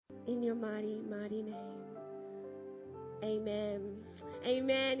In your mighty, mighty name. Amen.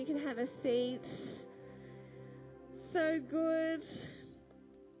 Amen. You can have a seat. So good.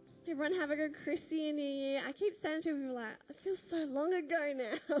 Everyone have a good Chrissy New Year. I keep saying to people like, it feels so long ago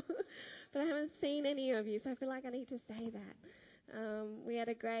now. But I haven't seen any of you, so I feel like I need to say that. We had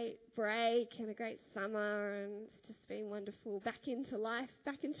a great break and a great summer, and it's just been wonderful. Back into life,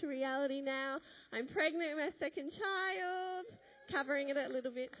 back into reality now. I'm pregnant with my second child, covering it a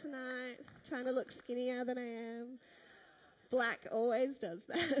little bit tonight, trying to look skinnier than I am. Black always does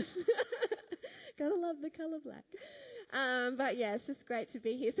that. Gotta love the colour black. But yeah, it's just great to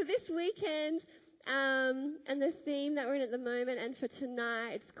be here. So this weekend, and the theme that we're in at the moment and for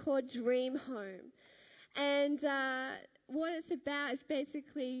tonight, it's called Dream Home. And what it's about is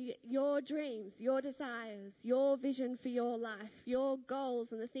basically your dreams, your desires, your vision for your life, your goals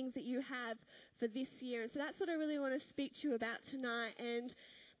and the things that you have for this year. And so that's what I really want to speak to you about tonight. And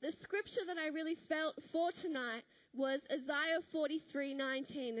the scripture that I really felt for tonight was Isaiah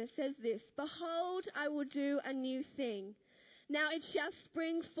 43:19. It says this, "Behold, I will do a new thing. Now it shall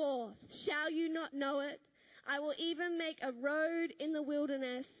spring forth. Shall you not know it? I will even make a road in the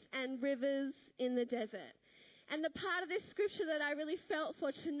wilderness and rivers in the desert." And the part of this scripture that I really felt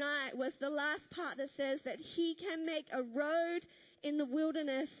for tonight was the last part that says that He can make a road in the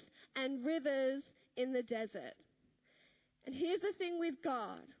wilderness and rivers in the desert. And here's the thing with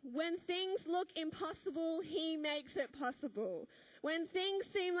God. When things look impossible, He makes it possible. When things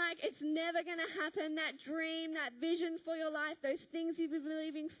seem like it's never going to happen, that dream, that vision for your life, those things you've been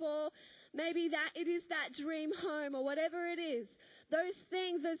believing for, maybe that it is that dream home or whatever it is. Those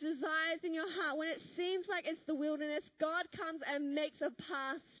things, those desires in your heart, when it seems like it's the wilderness, God comes and makes a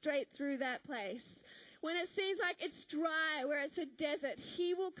path straight through that place. When it seems like it's dry, where it's a desert,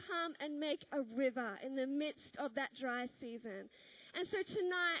 He will come and make a river in the midst of that dry season. And so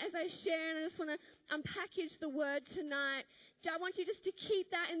tonight, as I share, and I just want to unpackage the word tonight, I want you just to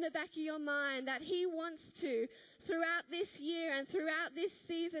keep that in the back of your mind, that He wants to, throughout this year and throughout this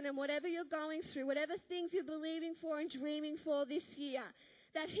season and whatever you're going through, whatever things you're believing for and dreaming for this year,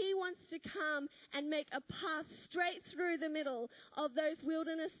 that He wants to come and make a path straight through the middle of those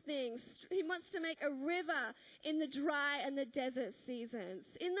wilderness things. He wants to make a river in the dry and the desert seasons.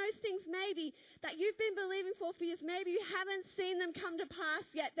 In those things maybe that you've been believing for years, maybe you haven't seen them come to pass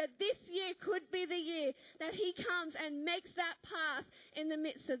yet, that this year could be the year that He comes and makes that path in the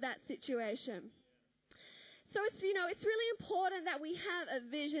midst of that situation. So it's really important that we have a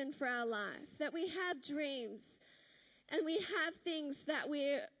vision for our life, that we have dreams, and we have things that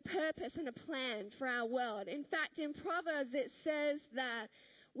we're purpose and a plan for our world. In fact, in Proverbs it says that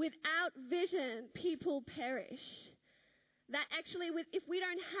without vision, people perish. That actually, if we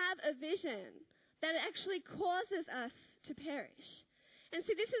don't have a vision, that it actually causes us to perish. And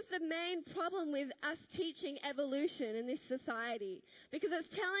see, this is the main problem with us teaching evolution in this society, because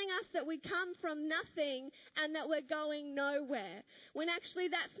it's telling us that we come from nothing and that we're going nowhere, when actually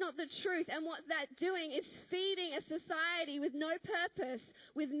that's not the truth. And what that's doing is feeding a society with no purpose,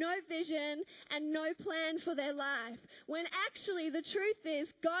 with no vision and no plan for their life, when actually the truth is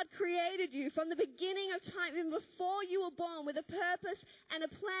God created you from the beginning of time, even before you were born, with a purpose and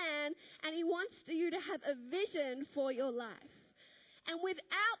a plan, and He wants you to have a vision for your life. And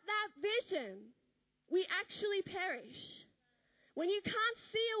without that vision, we actually perish. When you can't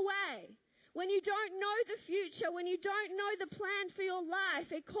see a way, when you don't know the future, when you don't know the plan for your life,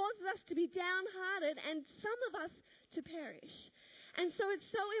 it causes us to be downhearted and some of us to perish. And so it's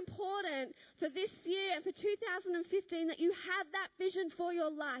so important for this year and for 2015 that you have that vision for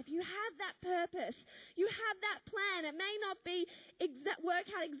your life. You have that purpose. You have that plan. It may not be work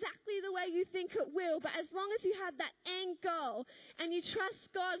out exactly the way you think it will, but as long as you have that end goal and you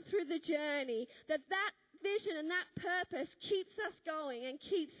trust God through the journey, that vision and that purpose keeps us going and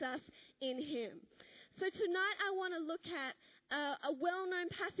keeps us in Him. So tonight I want to look at a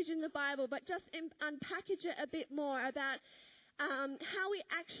well-known passage in the Bible, but just unpackage it a bit more about how we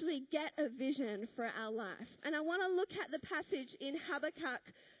actually get a vision for our life. And I want to look at the passage in Habakkuk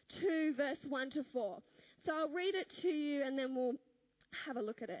 2, verse 1 to 4. So I'll read it to you and then we'll have a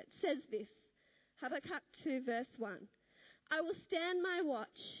look at it. It says this, Habakkuk 2, verse 1. "I will stand my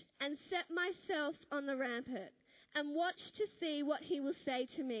watch and set myself on the rampart and watch to see what He will say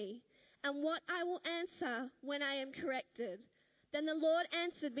to me and what I will answer when I am corrected. Then the Lord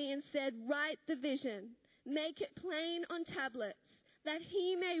answered me and said, write the vision. Make it plain on tablets, that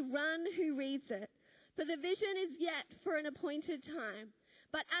he may run who reads it. For the vision is yet for an appointed time,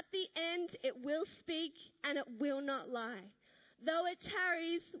 but at the end it will speak and it will not lie. Though it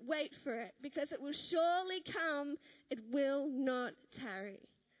tarries, wait for it, because it will surely come, it will not tarry."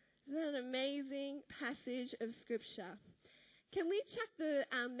 Isn't that an amazing passage of Scripture? Can we chuck the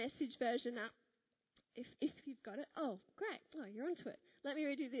Message version up? If you've got it. Oh, great. Oh, you're onto it. Let me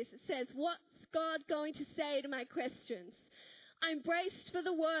read you this. It says, what's God going to say to my questions? I'm braced for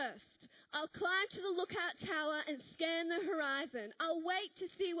the worst. I'll climb to the lookout tower and scan the horizon. I'll wait to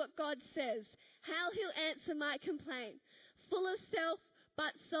see what God says, how he'll answer my complaint. Full of self,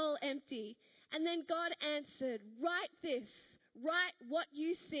 but soul empty. And then God answered, write this. Write what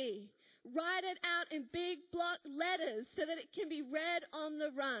you see. Write it out in big block letters so that it can be read on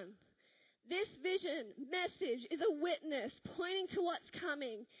the run. This vision, message, is a witness pointing to what's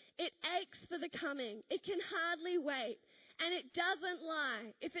coming. It aches for the coming. It can hardly wait. And it doesn't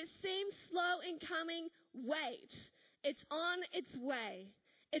lie. If it seems slow in coming, wait. It's on its way.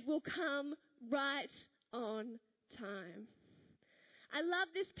 It will come right on time. I love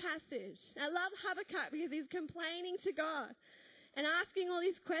this passage. I love Habakkuk because he's complaining to God and asking all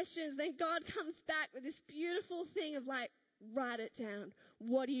these questions. Then God comes back with this beautiful thing of like, write it down.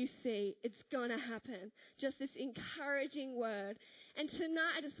 What do you see? It's going to happen. Just this encouraging word. And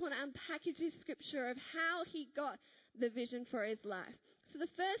tonight I just want to unpackage this scripture of how he got the vision for his life. So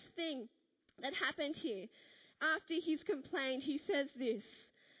the first thing that happened here, after he's complained, he says this,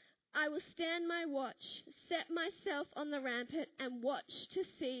 I will stand my watch, set myself on the rampart and watch to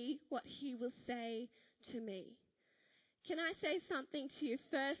see what he will say to me. Can I say something to you?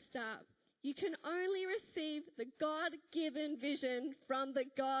 First up, you can only receive the God-given vision from the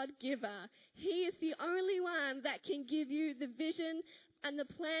God-giver. He is the only one that can give you the vision and the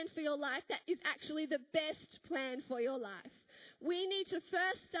plan for your life that is actually the best plan for your life. We need to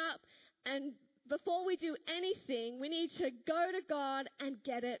first up, and before we do anything, we need to go to God and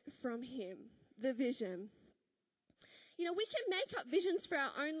get it from him, the vision. You know, we can make up visions for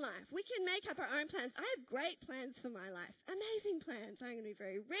our own life. We can make up our own plans. I have great plans for my life. Amazing plans. I'm going to be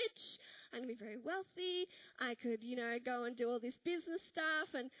very rich. I'm going to be very wealthy. I could, go and do all this business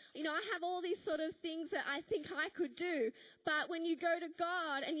stuff. And, I have all these sort of things that I think I could do. But when you go to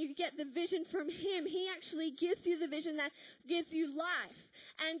God and you get the vision from him, he actually gives you the vision that gives you life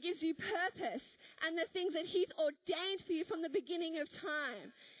and gives you purpose and the things that he's ordained for you from the beginning of time.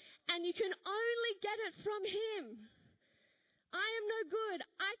 And you can only get it from him. I am no good.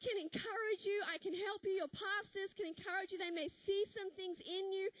 I can encourage you. I can help you. Your pastors can encourage you. They may see some things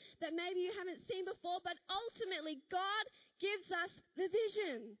in you that maybe you haven't seen before, but ultimately God gives us the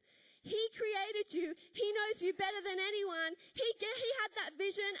vision. He created you. He knows you better than anyone. He had that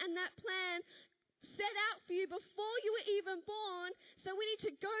vision and that plan set out for you before you were even born. So we need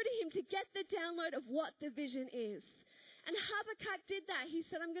to go to him to get the download of what the vision is. And Habakkuk did that. He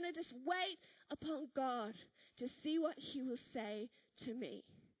said, I'm going to just wait upon God to see what he will say to me.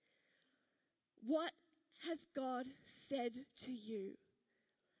 What has God said to you?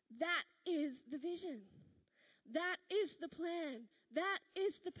 That is the vision. That is the plan. That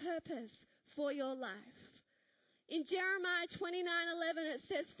is the purpose for your life. In Jeremiah 29:11 it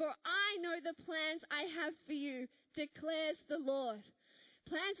says, for I know the plans I have for you, declares the Lord.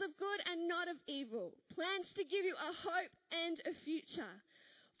 Plans of good and not of evil. Plans to give you a hope and a future.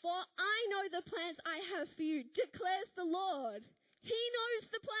 For I know the plans I have for you, declares the Lord. He knows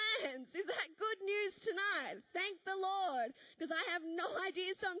the plans. Is that good news tonight? Thank the Lord. Because I have no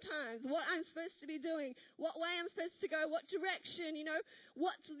idea sometimes what I'm supposed to be doing, what way I'm supposed to go, what direction,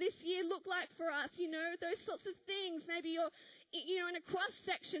 what's this year look like for us, those sorts of things. Maybe you're in a cross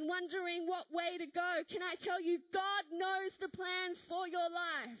section wondering what way to go. Can I tell you, God knows the plans for your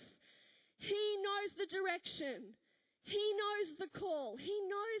life. He knows the direction. He knows the call. He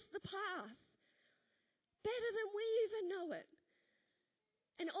knows the path better than we even know it.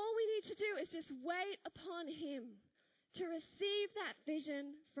 And all we need to do is just wait upon him to receive that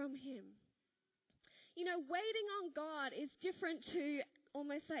vision from him. Waiting on God is different to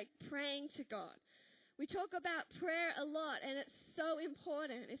almost like praying to God. We talk about prayer a lot, and it's so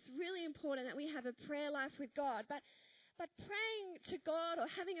important. It's really important that we have a prayer life with God. But praying to God or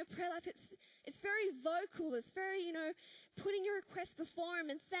having a prayer life, it's very vocal. It's very, putting your request before him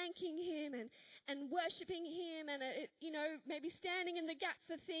and thanking him and worshiping him and, maybe standing in the gap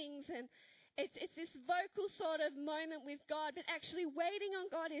for things. And it's this vocal sort of moment with God. But actually waiting on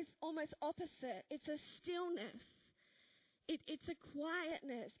God is almost opposite. It's a stillness. It's a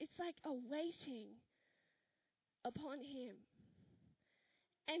quietness. It's like a waiting upon him.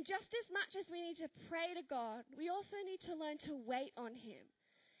 And just as much as we need to pray to God, we also need to learn to wait on him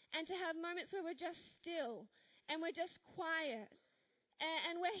and to have moments where we're just still and we're just quiet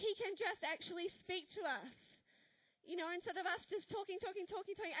and where he can just actually speak to us. Instead of us just talking.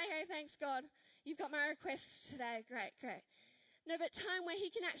 Okay, thanks God. You've got my request today. Great. No, but time where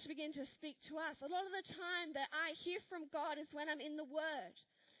he can actually begin to speak to us. A lot of the time that I hear from God is when I'm in the Word,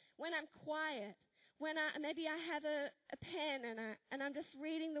 when I'm quiet, when maybe I have a pen and I'm just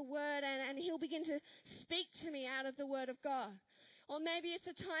reading the Word and he'll begin to speak to me out of the Word of God. Or maybe it's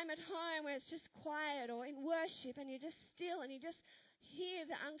a time at home where it's just quiet, or in worship and you're just still and you just hear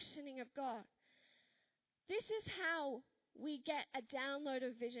the unctioning of God. This is how we get a download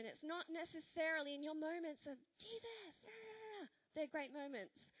of vision. It's not necessarily in your moments of Jesus. They're great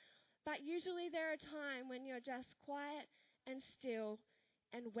moments. But usually there are times when you're just quiet and still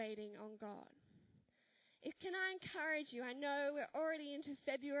and waiting on God. Can I encourage you? I know we're already into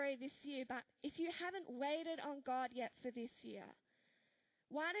February this year, but if you haven't waited on God yet for this year,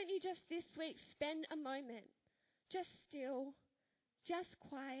 why don't you just this week spend a moment just still, just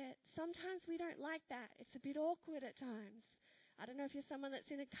quiet? Sometimes we don't like that. It's a bit awkward at times. I don't know if you're someone that's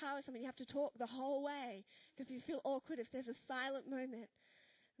in a car with someone, you have to talk the whole way because you feel awkward if there's a silent moment.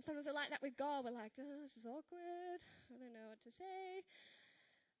 And sometimes we're like that with God. We're like, oh, this is awkward. I don't know what to say.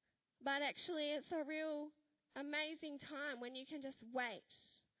 But actually, it's a real amazing time when you can just wait.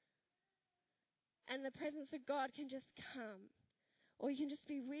 And the presence of God can just come. Or you can just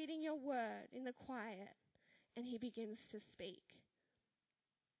be reading your word in the quiet and he begins to speak.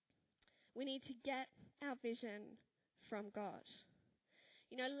 We need to get our vision from God.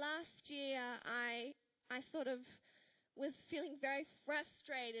 You know, last year I sort of was feeling very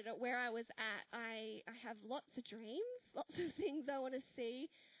frustrated at where I was at. I have lots of dreams, lots of things I want to see.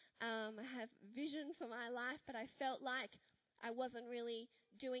 I have vision for my life, but I felt like I wasn't really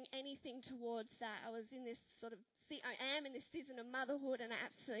doing anything towards that. I was in this I am in this season of motherhood and I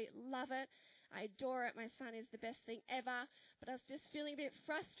absolutely love it. I adore it. My son is the best thing ever. But I was just feeling a bit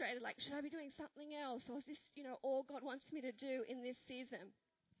frustrated, like, should I be doing something else? Or is this, all God wants me to do in this season?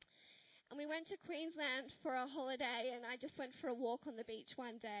 And we went to Queensland for a holiday and I just went for a walk on the beach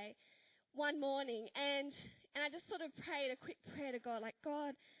one morning. And I just sort of prayed a quick prayer to God, like,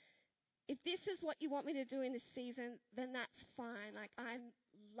 God, if this is what you want me to do in this season, then that's fine. Like, I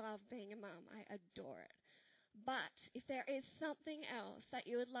love being a mum. I adore it. But if there is something else that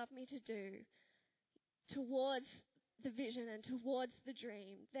you would love me to do towards the vision and towards the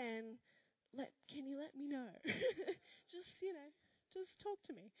dream, then can you let me know? just talk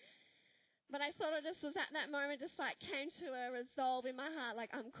to me. But I sort of just was at that moment, just like came to a resolve in my heart,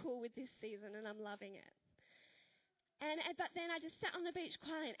 like I'm cool with this season and I'm loving it. But then I just sat on the beach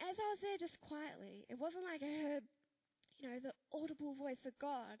quietly, and as I was there just quietly, it wasn't like I heard, the audible voice of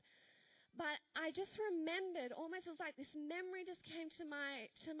God. But I just remembered, almost it was like this memory just came to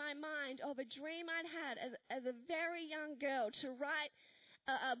my mind of a dream I'd had as a very young girl to write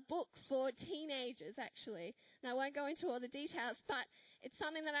a book for teenagers, actually. And I won't go into all the details, but it's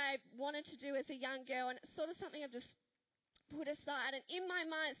something that I wanted to do as a young girl, and it's sort of something I've just put aside. And in my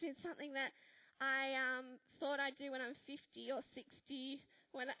mind, it's been something that I thought I'd do when I'm 50 or 60.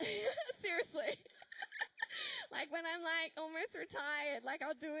 Seriously. Like when I'm like almost retired, like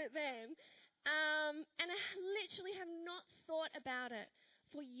I'll do it then. And I literally have not thought about it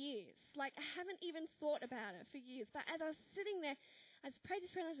for years. Like I haven't even thought about it for years. But as I was sitting there, I just prayed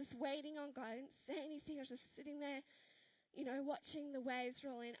this prayer and I was just waiting on God. I didn't say anything. I was just sitting there, watching the waves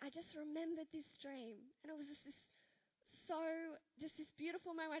roll in. I just remembered this dream. And it was just this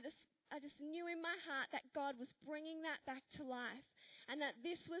beautiful moment. I just knew in my heart that God was bringing that back to life and that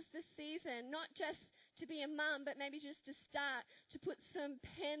this was the season, not just to be a mum, but maybe just to start to put some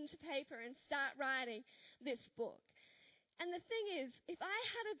pen to paper and start writing this book. And the thing is, if I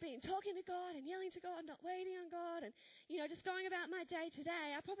had been talking to God and yelling to God, not waiting on God and, just going about my day to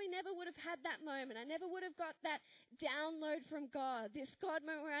day, I probably never would have had that moment. I never would have got that download from God, this God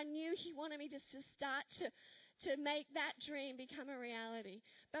moment where I knew he wanted me just to start to make that dream become a reality.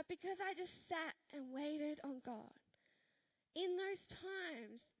 But because I just sat and waited on God in those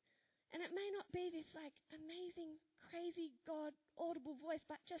times, and it may not be this like amazing, crazy God audible voice,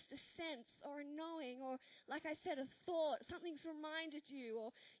 but just a sense or a knowing or, like I said, a thought, something's reminded you,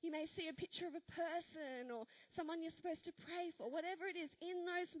 or you may see a picture of a person or someone you're supposed to pray for, whatever it is, in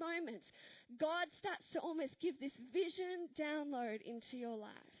those moments, God starts to almost give this vision download into your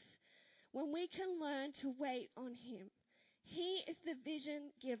life. When we can learn to wait on him, he is the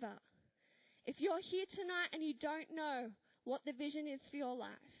vision giver. If you're here tonight and you don't know what the vision is for your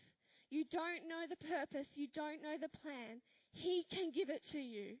life, you don't know the purpose, you don't know the plan, he can give it to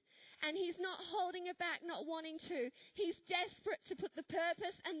you. And he's not holding it back, not wanting to. He's desperate to put the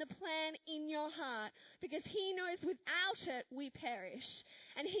purpose and the plan in your heart because he knows without it we perish.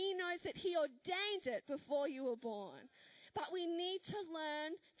 And he knows that he ordained it before you were born. But we need to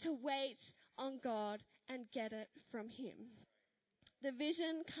learn to wait on God and get it from him. The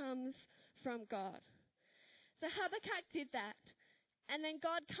vision comes from God. So Habakkuk did that. And then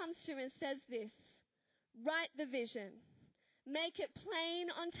God comes to him and says this, write the vision, make it plain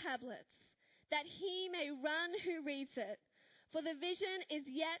on tablets, that he may run who reads it. For the vision is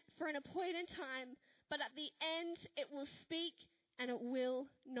yet for an appointed time, but at the end it will speak and it will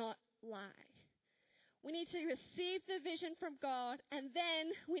not lie. We need to receive the vision from God, and then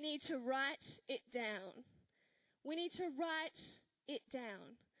we need to write it down. We need to write it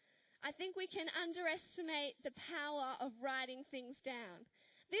down. I think we can underestimate the power of writing things down.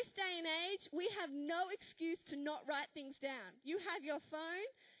 This day and age, we have no excuse to not write things down. You have your phone,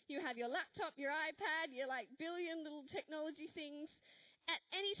 you have your laptop, your iPad, your billion little technology things. At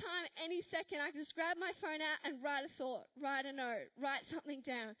any time, any second, I can just grab my phone out and write a thought, write a note, write something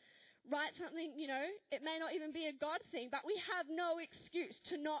down. Write something, it may not even be a God thing, but we have no excuse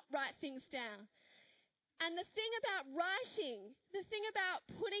to not write things down. And the thing about writing, the thing about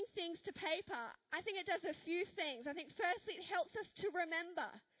putting things to paper, I think it does a few things. I think firstly it helps us to remember.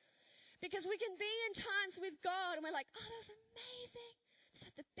 Because we can be in times with God and we're like, oh, that was amazing. It's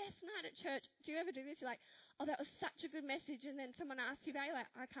like the best night at church. Do you ever do this? You're like, oh, that was such a good message. And then someone asks you about it, you're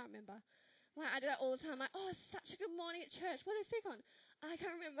like, I can't remember. I do that all the time. I'm like, oh, it's such a good morning at church. What did they speak on? I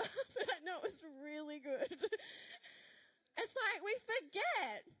can't remember, but I know it was really good. It's like we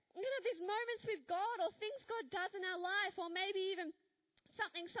forget, these moments with God or things God does in our life, or maybe even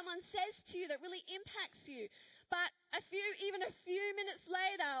something someone says to you that really impacts you. But even a few minutes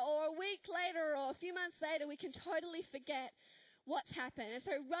later or a week later or a few months later, we can totally forget what's happened. And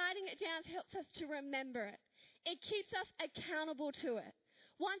so writing it down helps us to remember it. It keeps us accountable to it.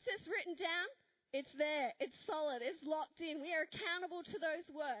 Once it's written down, it's there, it's solid, it's locked in. We are accountable to those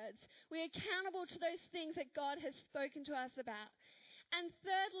words. We are accountable to those things that God has spoken to us about. And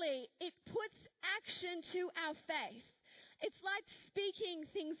thirdly, it puts action to our faith. It's like speaking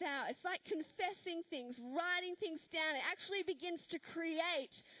things out. It's like confessing things, writing things down. It actually begins to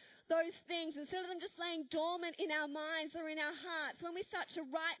create those things instead of them just laying dormant in our minds or in our hearts. When we start to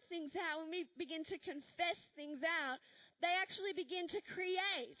write things out, when we begin to confess things out, they actually begin to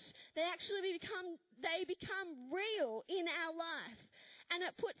create. They become real in our life. And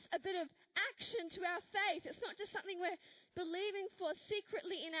it puts a bit of action to our faith. It's not just something we're believing for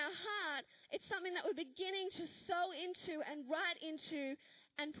secretly in our heart. It's something that we're beginning to sow into and write into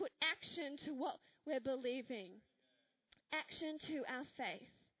and put action to what we're believing. Action to our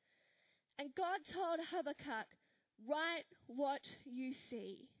faith. And God told Habakkuk, write what you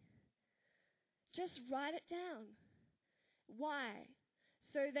see. Just write it down. Why?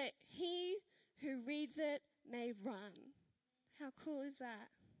 So that he who reads it may run. How cool is that?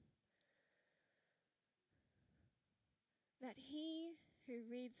 That he who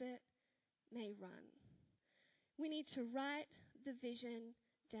reads it may run. We need to write the vision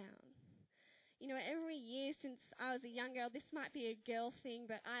down. Every year since I was a young girl, this might be a girl thing,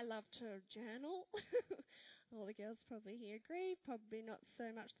 but I love to journal. All the girls probably here agree, probably not so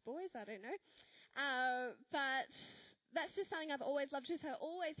much the boys, I don't know. But that's just something I've always loved to do, so I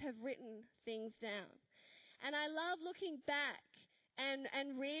always have written things down. And I love looking back and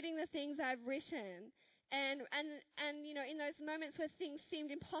reading the things I've written and in those moments where things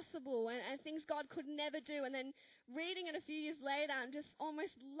seemed impossible and things God could never do, and then reading it a few years later and just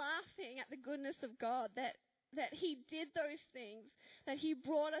almost laughing at the goodness of God that he did those things, that he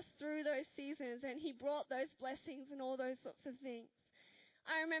brought us through those seasons and he brought those blessings and all those sorts of things.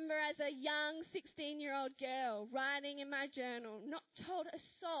 I remember as a young 16-year-old girl writing in my journal, not told a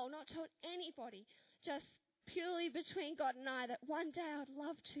soul, not told anybody, just purely between God and I, that one day I'd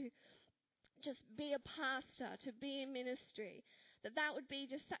love to just be a pastor, to be in ministry. That would be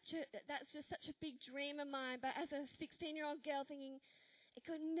that's just such a big dream of mine. But as a 16-year-old girl thinking, it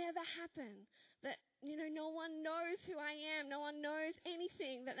could never happen. That, no one knows who I am. No one knows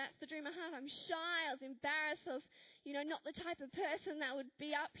anything. That's the dream I had. I'm shy. I was embarrassed. I was, not the type of person that would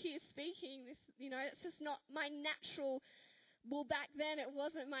be up here speaking. It's just not my natural. Well, back then it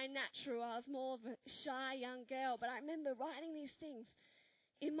wasn't my natural. I was more of a shy young girl. But I remember writing these things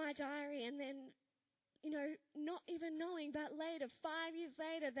in my diary and then, not even knowing, but later, 5 years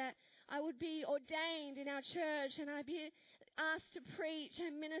later, that I would be ordained in our church and I'd be asked to preach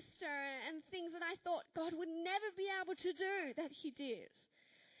and minister and things that I thought God would never be able to do, that he did.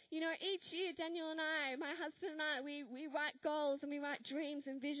 Each year, Daniel and I, my husband and I, we write goals and we write dreams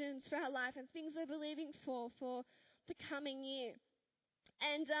and visions for our life and things we're believing for the coming year.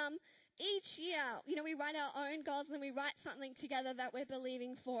 And each year, we write our own goals and then we write something together that we're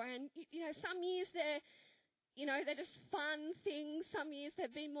believing for. And, some years they're just fun things. Some years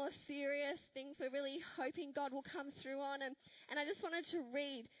they've been more serious things we're really hoping God will come through on. And I just wanted to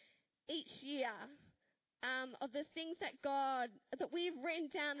read each year of the things that we've written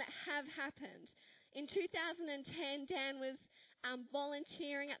down that have happened. In 2010, Dan was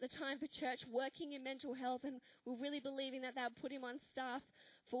volunteering at the time for church, working in mental health, and we're really believing that they'll put him on staff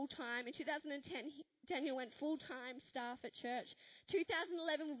full-time. In 2010, Daniel went full-time staff at church.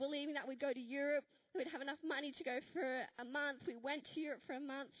 2011, we're believing that we'd go to Europe. We'd have enough money to go for a month. We went to Europe for a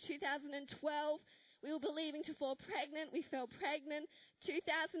month. 2012, we were believing to fall pregnant. We fell pregnant.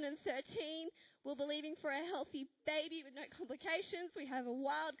 2013, we're believing for a healthy baby with no complications. We have a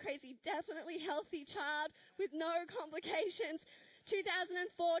wild, crazy, definitely healthy child with no complications. 2014,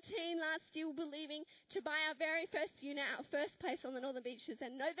 last year, we were believing to buy our very first unit, our first place on the Northern Beaches.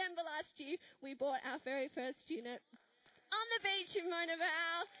 And November last year, we bought our very first unit on the beach in Mona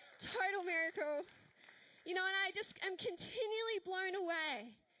Vale. Total miracle. And I just am continually blown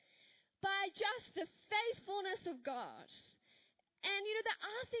away by just the faithfulness of God. And, there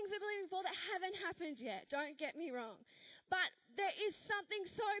are things we're believing for that haven't happened yet. Don't get me wrong. But there is something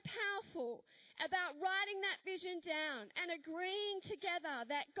so powerful about writing that vision down and agreeing together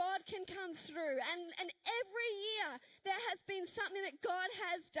that God can come through. And every year there has been something that God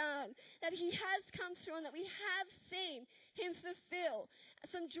has done, that he has come through and that we have seen him fulfill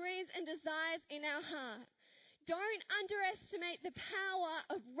some dreams and desires in our heart. Don't underestimate the power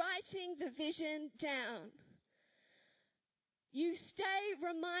of writing the vision down. You stay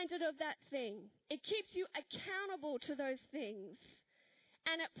reminded of that thing. It keeps you accountable to those things.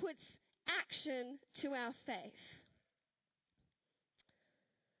 And it puts action to our faith.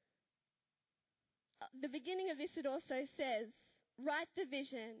 The beginning of this, it also says, write the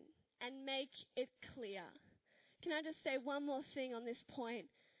vision and make it clear. Can I just say one more thing on this point?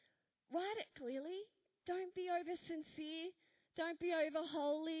 Write it clearly. Don't be over sincere. Don't be over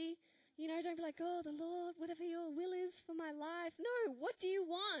holy. Don't be like, oh, the Lord, whatever your will is for my life. No, what do you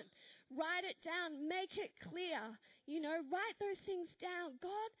want? Write it down. Make it clear. Write those things down.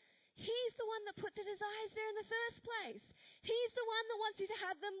 God, he's the one that put the desires there in the first place. He's the one that wants you to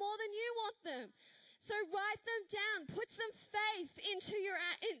have them more than you want them. So write them down. Put some faith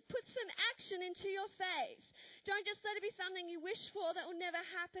put some action into your faith. Don't just let it be something you wish for that will never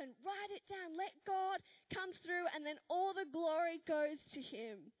happen. Write it down. Let God come through, and then all the glory goes to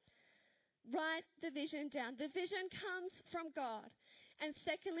him. Write the vision down. The vision comes from God. And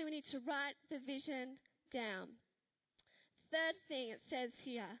secondly, we need to write the vision down. Third thing it says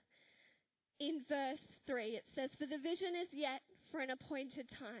here in verse 3, it says, for the vision is yet for an appointed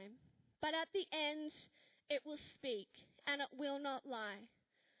time, but at the end it will speak and it will not lie.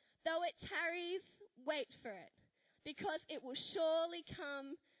 Though it tarries, wait for it, because it will surely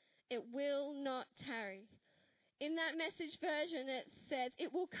come, it will not tarry. In that Message version, it says, it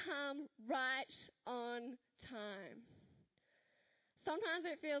will come right on time. Sometimes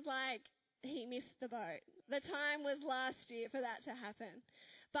it feels like he missed the boat. The time was last year for that to happen.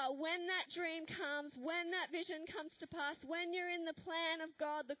 But when that dream comes, when that vision comes to pass, when you're in the plan of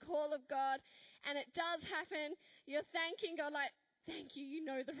God, the call of God, and it does happen, you're thanking God like, thank you, you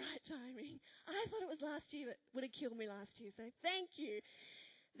know the right timing. I thought it was last year, but it would have killed me last year. So thank you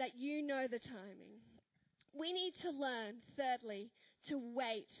that you know the timing. We need to learn, thirdly, to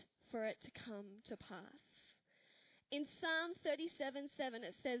wait for it to come to pass. In Psalm 37:7,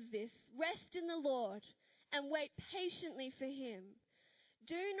 it says this, rest in the Lord and wait patiently for him.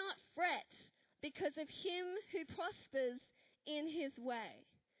 Do not fret because of him who prospers in his way.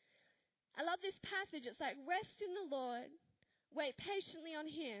 I love this passage. It's like, rest in the Lord, wait patiently on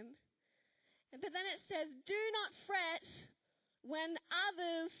him. But then it says, do not fret when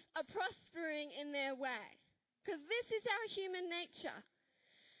others are prospering in their way. Because this is our human nature.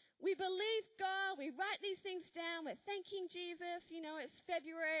 We believe God, we write these things down, we're thanking Jesus, it's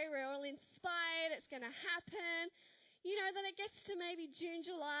February, we're all inspired, it's going to happen. Then it gets to maybe June,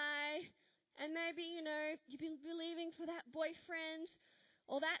 July, and maybe, you've been believing for that boyfriend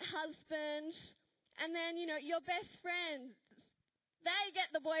or that husband, and then, your best friend, they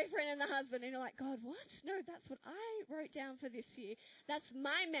get the boyfriend and the husband, and you're like, God, what? No, that's what I wrote down for this year. That's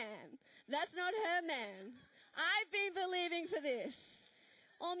my man. That's not her man. I've been believing for this.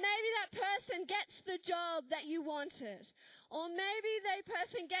 Or maybe that person gets the job that you wanted. Or maybe that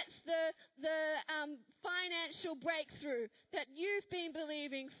person gets the financial breakthrough that you've been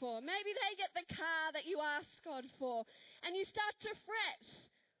believing for. Maybe they get the car that you asked God for. And you start to fret.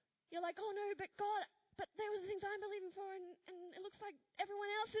 You're like, oh no, but God, but there were the things I'm believing for, and it looks like everyone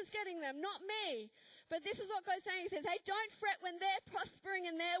else is getting them, not me. But this is what God's saying. He says, hey, don't fret when they're prospering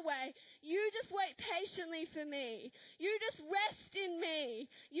in their way. You just wait patiently for me. You just rest in me.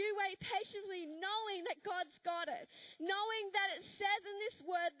 You wait patiently knowing that God's got it. Knowing that it says in this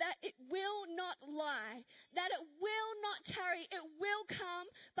word that it will not lie. That it will not tarry. It will come,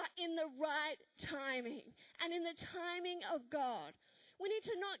 but in the right timing. And in the timing of God. We need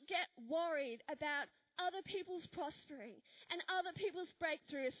to not get worried about other people's prospering and other people's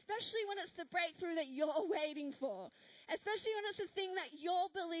breakthrough, especially when it's the breakthrough that you're waiting for, especially when it's the thing that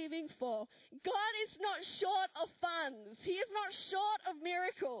you're believing for. God is not short of funds. He is not short of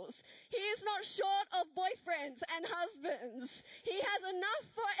miracles. He is not short of boyfriends and husbands. He has enough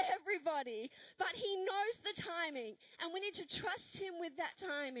for everybody, but he knows the timing, and we need to trust him with that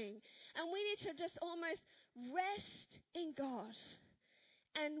timing, and we need to just almost rest in God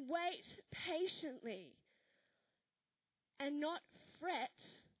and wait patiently and not fret,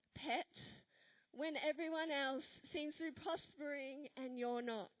 pet, when everyone else seems to be prospering and you're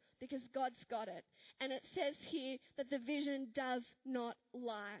not, because God's got it. And it says here that the vision does not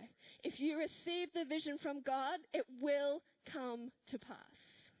lie. If you receive the vision from God, it will come to pass.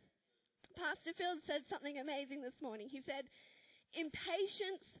 Pastor Phil said something amazing this morning. He said,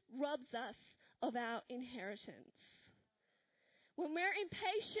 impatience robs us of our inheritance. When we're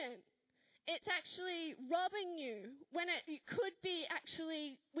impatient, it's actually robbing you when it could be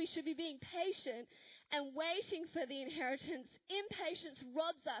actually, we should be being patient and waiting for the inheritance. Impatience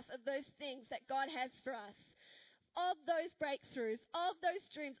robs us of those things that God has for us, of those breakthroughs, of those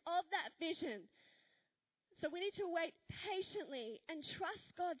dreams, of that vision. So we need to wait patiently and trust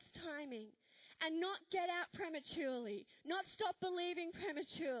God's timing. And not get out prematurely, not stop believing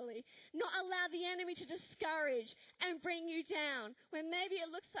prematurely, not allow the enemy to discourage and bring you down when maybe it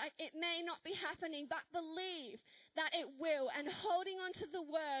looks like it may not be happening, but believe that it will, and holding on to the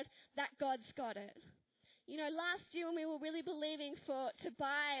word that God's got it. You know, last year when we were really believing to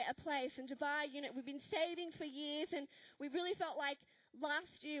buy a place and to buy a unit, we've been saving for years, and we really felt like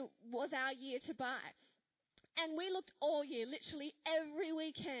last year was our year to buy. And we looked all year, literally every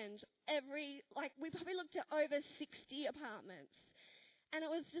weekend, we probably looked at over 60 apartments. And it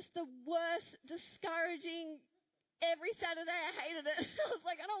was just the worst, discouraging, every Saturday I hated it. I was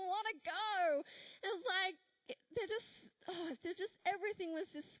like, I don't want to go. And it was like, everything was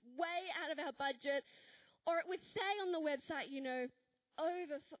just way out of our budget. Or it would say on the website, you know,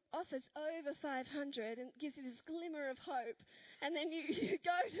 offers over 500, and it gives you this glimmer of hope. And then you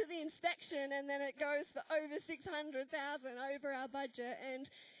go to the inspection, and then it goes for over 600,000 over our budget. And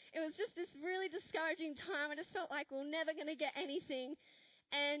it was just this really discouraging time. I just felt like we're never going to get anything.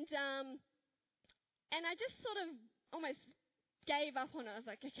 And I just sort of almost gave up on it. I was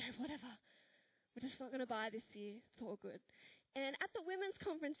like, okay, whatever. We're just not going to buy this year. It's all good. And at the women's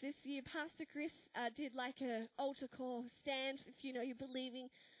conference this year, Pastor Chris did like an altar call, stand if you know you're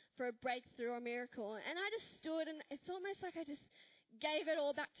believing for a breakthrough or a miracle. And I just stood, and it's almost like I just gave it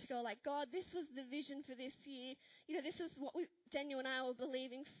all back to God. Like, God, this was the vision for this year. You know, this is what Daniel and I were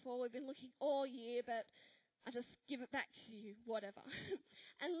believing for. We've been looking all year, but I just give it back to you, whatever.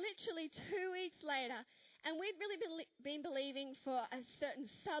 And literally 2 weeks later, and we'd really been believing for a certain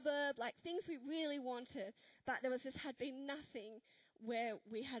suburb, like things we really wanted, but there had been nothing where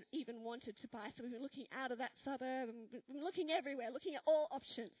we had even wanted to buy. So we were looking out of that suburb and looking everywhere, looking at all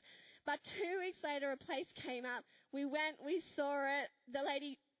options. But 2 weeks later, a place came up. We went, we saw it. The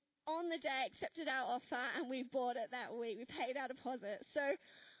lady on the day accepted our offer, and we bought it that week. We paid our deposit. So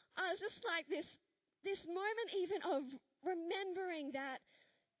I was just like this moment even of remembering that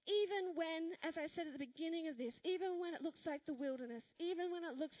even when, as I said at the beginning of this, even when it looks like the wilderness, even when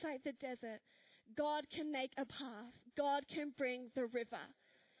it looks like the desert, God can make a path. God can bring the river.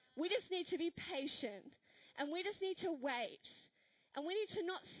 We just need to be patient, and we just need to wait. And we need to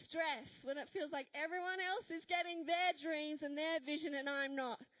not stress when it feels like everyone else is getting their dreams and their vision and I'm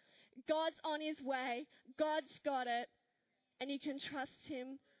not. God's on his way. God's got it. And you can trust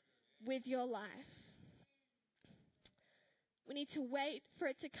him with your life. We need to wait for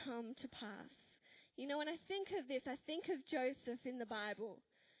it to come to pass. You know, when I think of this, I think of Joseph in the Bible,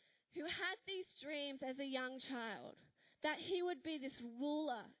 who had these dreams as a young child, that he would be this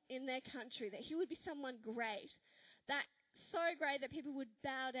ruler in their country, that he would be someone great, that so great that people would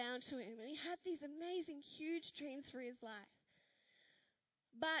bow down to him. And he had these amazing, huge dreams for his life.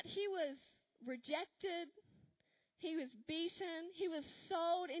 But he was rejected. He was beaten. He was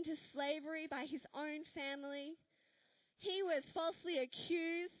sold into slavery by his own family. He was falsely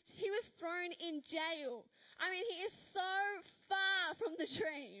accused. He was thrown in jail. I mean, he is so far far from the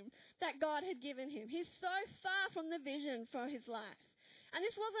dream that God had given him. He's so far from the vision for his life. And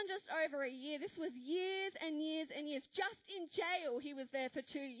this wasn't just over a year. This was years and years and years. Just in jail, he was there for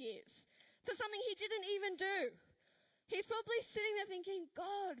 2 years for something he didn't even do. He's probably sitting there thinking,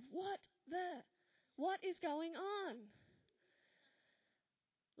 God, what is going on?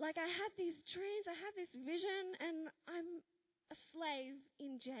 Like, I had these dreams, I had this vision, and I'm a slave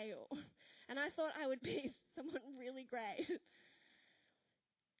in jail. And I thought I would be someone really great.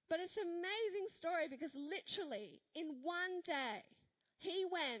 But it's an amazing story because literally in one day, he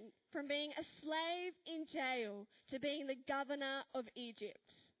went from being a slave in jail to being the governor of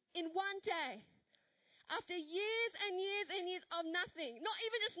Egypt. In one day. After years and years and years of nothing, not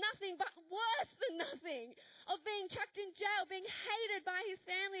even just nothing, but worse than nothing, of being chucked in jail, being hated by his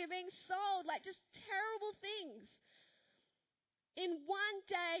family, of being sold, like just terrible things. In one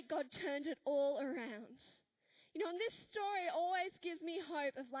day, God turned it all around. You know, and this story always gives me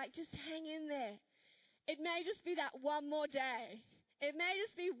hope of like, just hang in there. It may just be that one more day. It may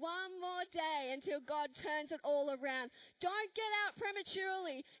just be one more day until God turns it all around. Don't get out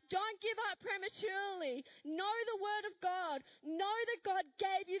prematurely. Don't give up prematurely. Know the word of God. Know that God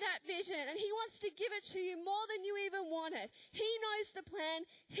gave you that vision and he wants to give it to you more than you even wanted. He knows the plan.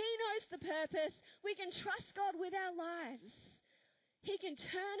 He knows the purpose. We can trust God with our lives. He can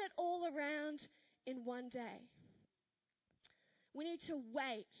turn it all around in one day. We need to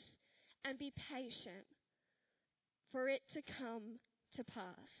wait and be patient for it to come to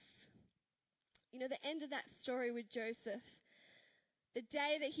pass. You know, the end of that story with Joseph, the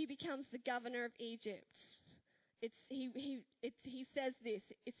day that he becomes the governor of Egypt, he says this.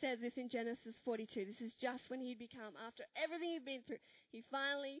 It says this in Genesis 42. This is just when he'd become, after everything he'd been through, he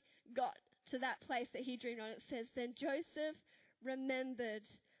finally got to that place that he dreamed on. It says, then Joseph remembered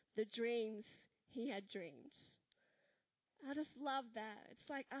the dreams he had dreamed. I just love that. It's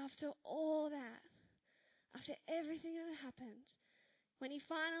like after all that, after everything that had happened, when he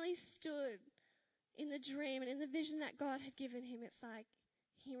finally stood in the dream and in the vision that God had given him, it's like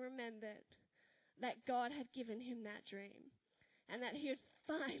he remembered that God had given him that dream and that he had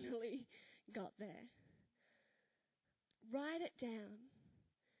finally got there. Write it down.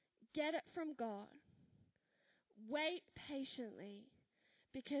 Get it from God. Wait patiently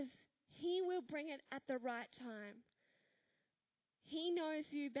because he will bring it at the right time. He knows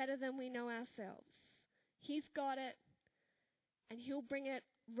you better than we know ourselves. He's got it, and he'll bring it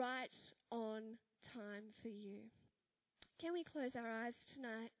right on time for you. Can we close our eyes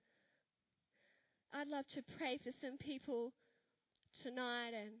tonight? I'd love to pray for some people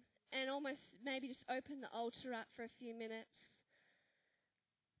tonight and almost maybe just open the altar up for a few minutes.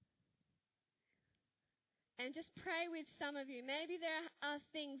 And just pray with some of you. Maybe there are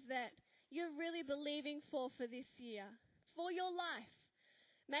things that you're really believing for this year, for your life.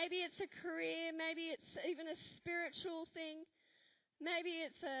 Maybe it's a career, maybe it's even a spiritual thing, maybe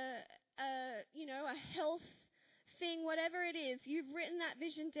it's a health thing, whatever it is. You've written that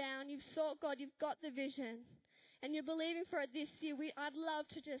vision down, you've sought God, you've got the vision, and you're believing for it this year. I'd love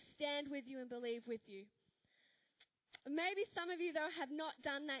to just stand with you and believe with you. Maybe some of you, though, have not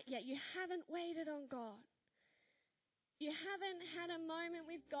done that yet. You haven't waited on God. You haven't had a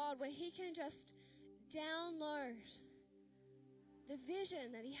moment with God where he can just download the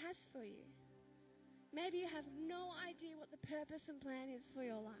vision that he has for you. Maybe you have no idea what the purpose and plan is for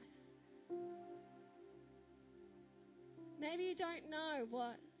your life. Maybe you don't know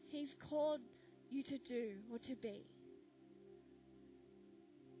what he's called you to do or to be.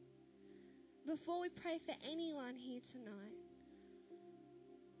 Before we pray for anyone here tonight,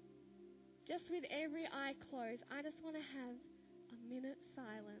 just with every eye closed, I just want to have a minute's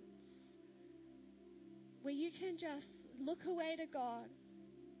silence where you can just look away to God.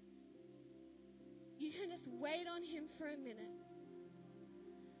 You can just wait on him for a minute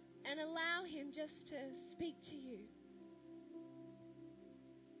and allow him just to speak to you.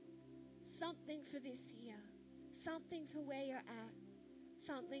 Something for this year, something for where you're at,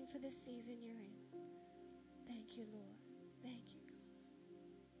 something for the season you're in. Thank you, Lord. Thank you, God.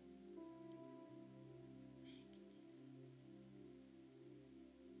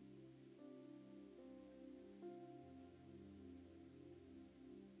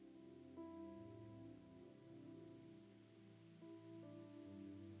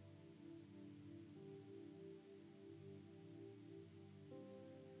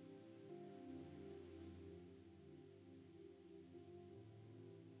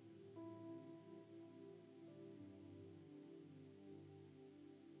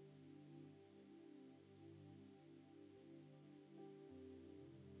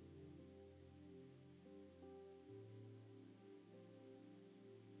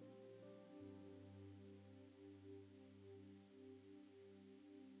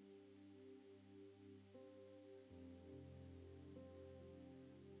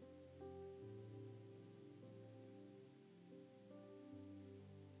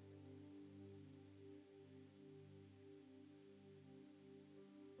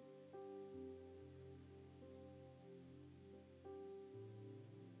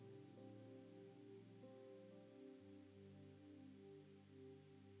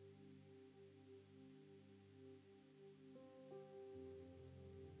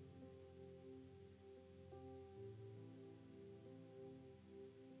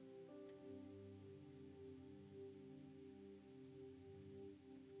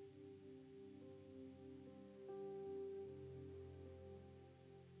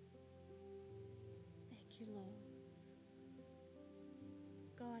 Lord.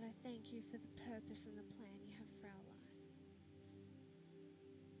 God, I thank you for the purpose and the plan you have for our life.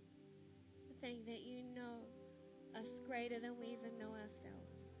 I thank that you know us greater than we even know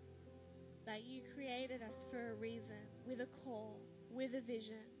ourselves. That you created us for a reason, with a call, with a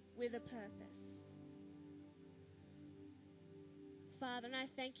vision, with a purpose. Father, and I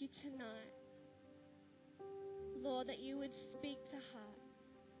thank you tonight, Lord, that you would speak to hearts.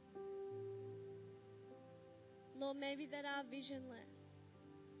 Lord, maybe that are visionless,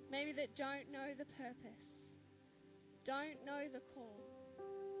 maybe that don't know the purpose, don't know the call.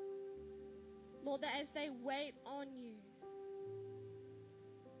 Lord, that as they wait on you,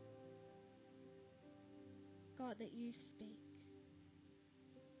 God, that you speak.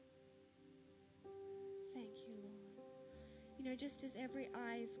 Thank you, Lord. You know, just as every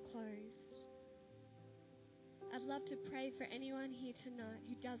eye is closed, I'd love to pray for anyone here tonight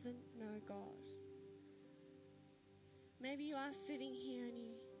who doesn't know God. Maybe you are sitting here and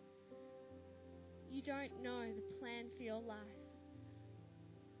you don't know the plan for your life.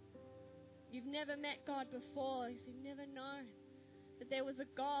 You've never met God before, so you've never known that there was a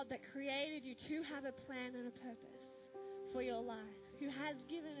God that created you to have a plan and a purpose for your life, who has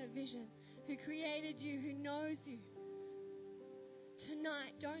given a vision, who created you, who knows you.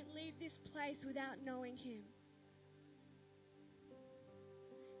 Tonight, don't leave this place without knowing Him.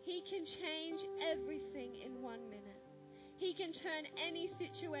 He can change everything in 1 minute. He can turn any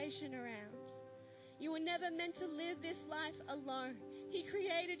situation around. You were never meant to live this life alone. He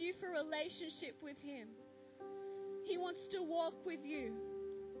created you for a relationship with Him. He wants to walk with you.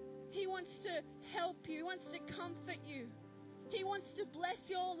 He wants to help you. He wants to comfort you. He wants to bless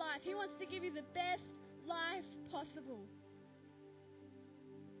your life. He wants to give you the best life possible.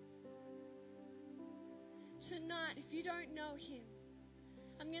 Tonight, if you don't know Him,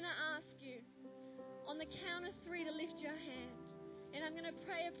 I'm going to ask you on the count of 3 to lift your hand. And I'm going to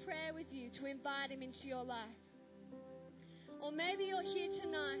pray a prayer with you to invite Him into your life. Or maybe you're here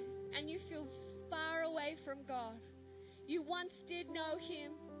tonight and you feel far away from God. You once did know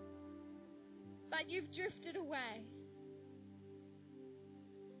Him, but you've drifted away.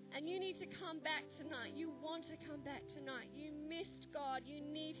 And you need to come back tonight. You want to come back tonight. You missed God. You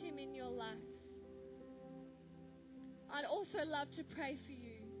need Him in your life. I'd also love to pray for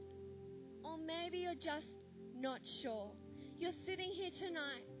you. Or maybe you're just not sure. You're sitting here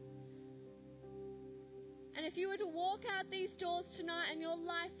tonight. And if you were to walk out these doors tonight and your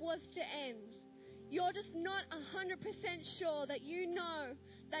life was to end, you're just not 100% sure that you know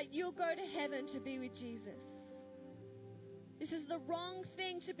that you'll go to heaven to be with Jesus. This is the wrong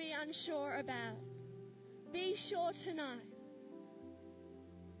thing to be unsure about. Be sure tonight.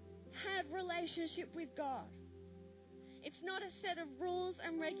 Have relationship with God. It's not a set of rules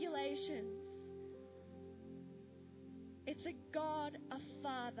and regulations. It's a God, a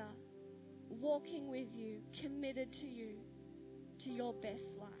Father, walking with you, committed to you, to your best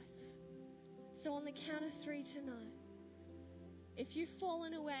life. So on the count of 3 tonight, if you've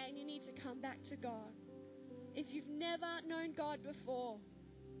fallen away and you need to come back to God, if you've never known God before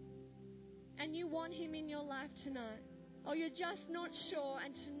and you want Him in your life tonight, or you're just not sure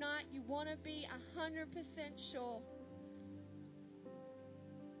and tonight you want to be 100% sure,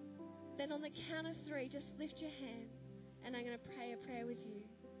 then on the count of 3, just lift your hand and I'm going to pray a prayer with you.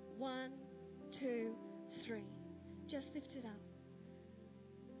 1, 2, 3. Just lift it up.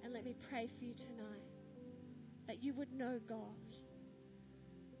 And let me pray for you tonight that you would know God.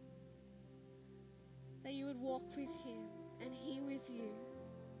 That you would walk with Him and He with you.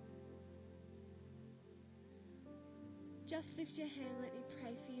 Just lift your hand. Let me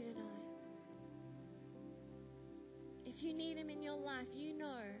pray for you tonight. If you need Him in your life, you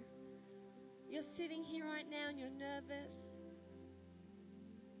know. You're sitting here right now and you're nervous.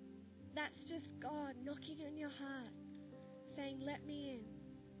 That's just God knocking on your heart, saying, let me in.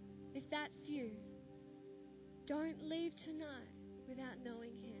 If that's you, don't leave tonight without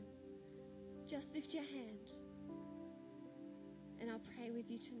knowing Him. Just lift your hand and I'll pray with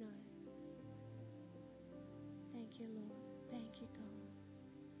you tonight. Thank you, Lord. Thank you, God.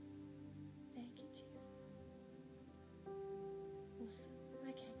 Thank you, Jesus. Awesome.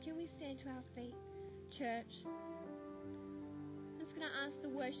 Okay, can we stand to our feet, church? I'm just going to ask the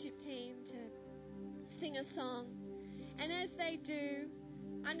worship team to sing a song. And as they do,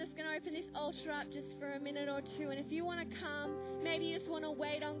 I'm just going to open this altar up just for a minute or two. And if you want to come, maybe you just want to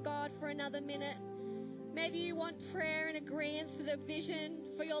wait on God for another minute. Maybe you want prayer and agreement for the vision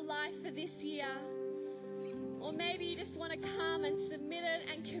for your life for this year. Or maybe you just want to come and submit it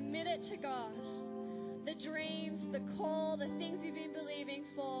and commit it to God. The dreams, the call, the things you've been believing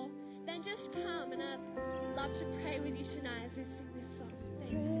for. Then just come and with you tonight as we sing this song.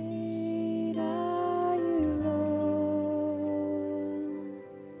 Thank you. Great are you, Lord.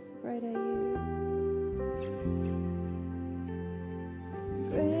 Great are you.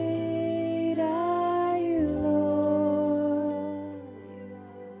 Great are you, Lord.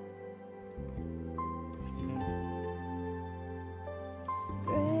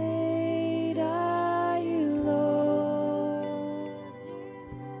 Great are you, Lord.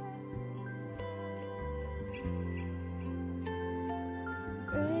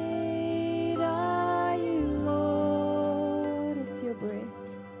 Great are you, Lord. It's your breath.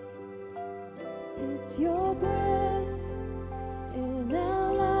 It's your breath in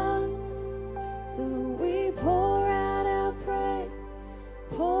our lungs. So we pour out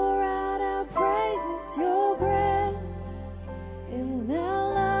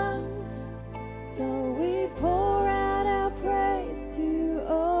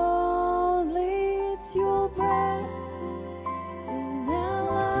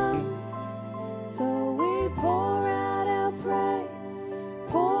our praise.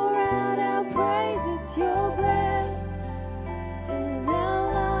 Pour out our praise. It's your breath in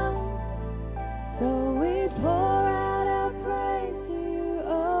our lungs. So we pour out our praise to you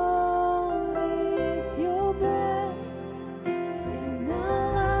only. It's your breath in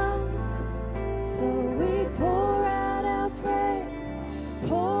our lungs. So we pour out our praise.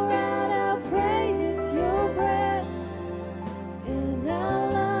 Pour out our praise. It's your breath in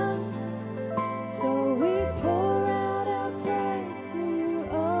our lungs. So we pour out our praise to you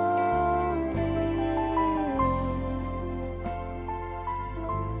only. It's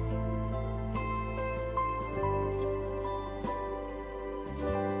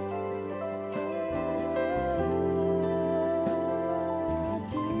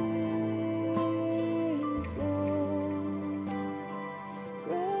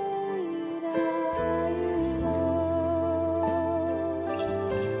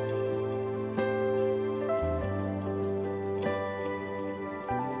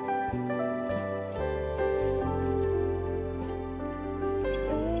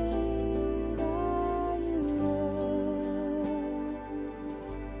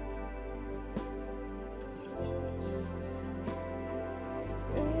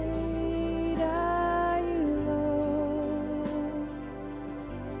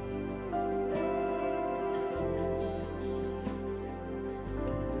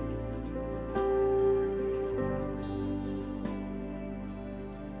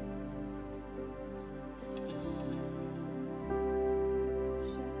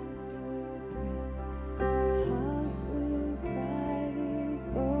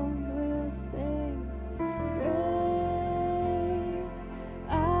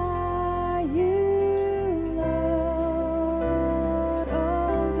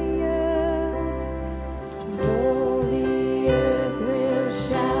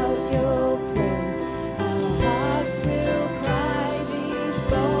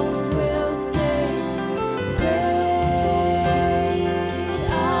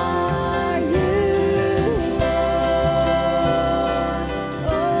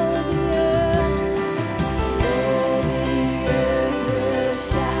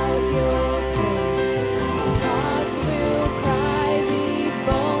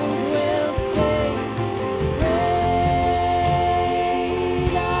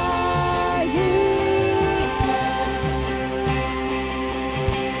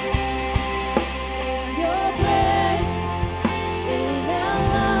your breath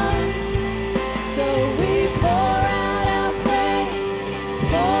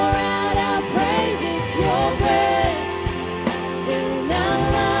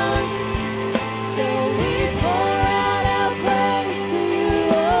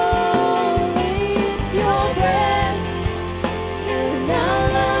in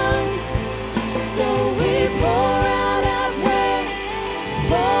our lungs. So we pour out our praise.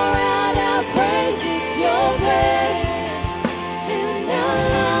 Pour out our praise. It's your breath in our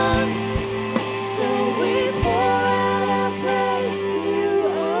lungs. So we pour out our praise to you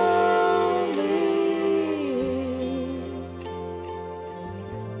only.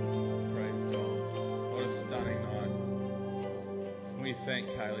 thank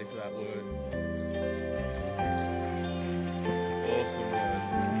Caley for that word. Awesome word.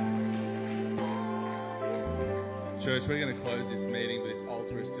 Church, we're going to close this meeting, but this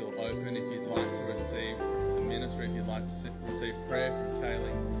altar is still open. If you'd like to receive a ministry, if you'd like to receive prayer from Caley,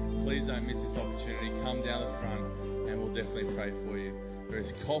 please don't miss this opportunity. Come down the front and we'll definitely pray for you. There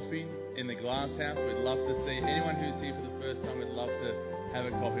is coffee in the glass house. We'd love to see anyone who's here for the first time. We'd love to have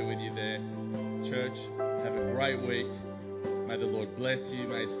a coffee with you there. Church, have a great week. May the Lord bless you.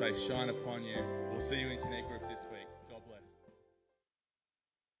 May His face shine upon you. We'll see you in Connect Group.